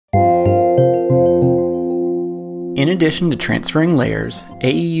In addition to transferring layers,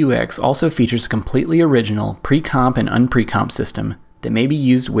 AEUX also features a completely original pre-comp and un-precomp system that may be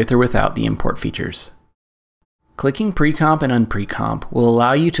used with or without the import features. Clicking pre-comp and un-precomp will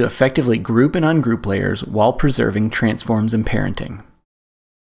allow you to effectively group and ungroup layers while preserving transforms and parenting.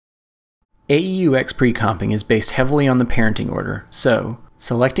 AEUX pre-comping is based heavily on the parenting order, so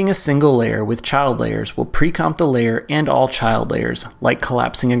selecting a single layer with child layers will pre-comp the layer and all child layers, like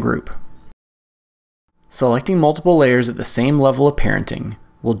collapsing a group. Selecting multiple layers at the same level of parenting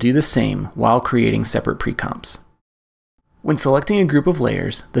will do the same while creating separate pre-comps. When selecting a group of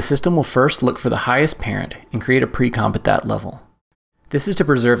layers, the system will first look for the highest parent and create a pre-comp at that level. This is to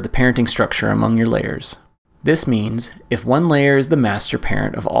preserve the parenting structure among your layers. This means, if one layer is the master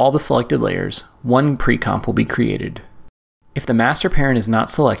parent of all the selected layers, one pre-comp will be created. If the master parent is not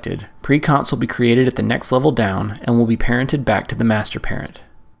selected, pre-comps will be created at the next level down and will be parented back to the master parent.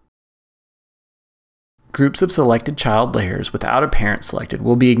 Groups of selected child layers without a parent selected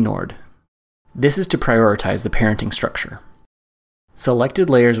will be ignored. This is to prioritize the parenting structure. Selected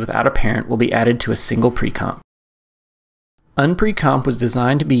layers without a parent will be added to a single pre-comp. Un-precomp was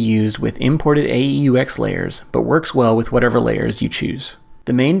designed to be used with imported AEUX layers, but works well with whatever layers you choose.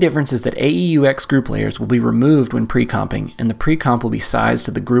 The main difference is that AEUX group layers will be removed when pre-comping, and the pre-comp will be sized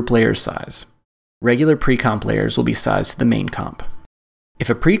to the group layer's size. Regular pre-comp layers will be sized to the main comp. If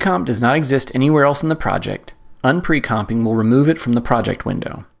a pre-comp does not exist anywhere else in the project, un-precomping will remove it from the project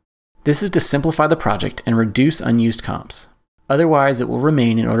window. This is to simplify the project and reduce unused comps. Otherwise, it will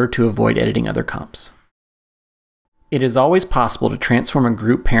remain in order to avoid editing other comps. It is always possible to transform a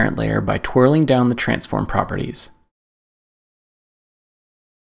group parent layer by twirling down the transform properties.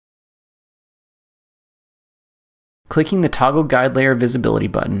 Clicking the Toggle Guide Layer Visibility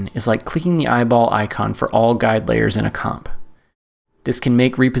button is like clicking the eyeball icon for all guide layers in a comp. This can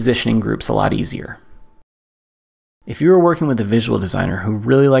make repositioning groups a lot easier. If you are working with a visual designer who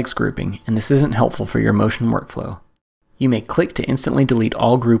really likes grouping and this isn't helpful for your motion workflow, you may click to instantly delete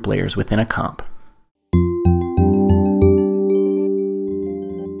all group layers within a comp.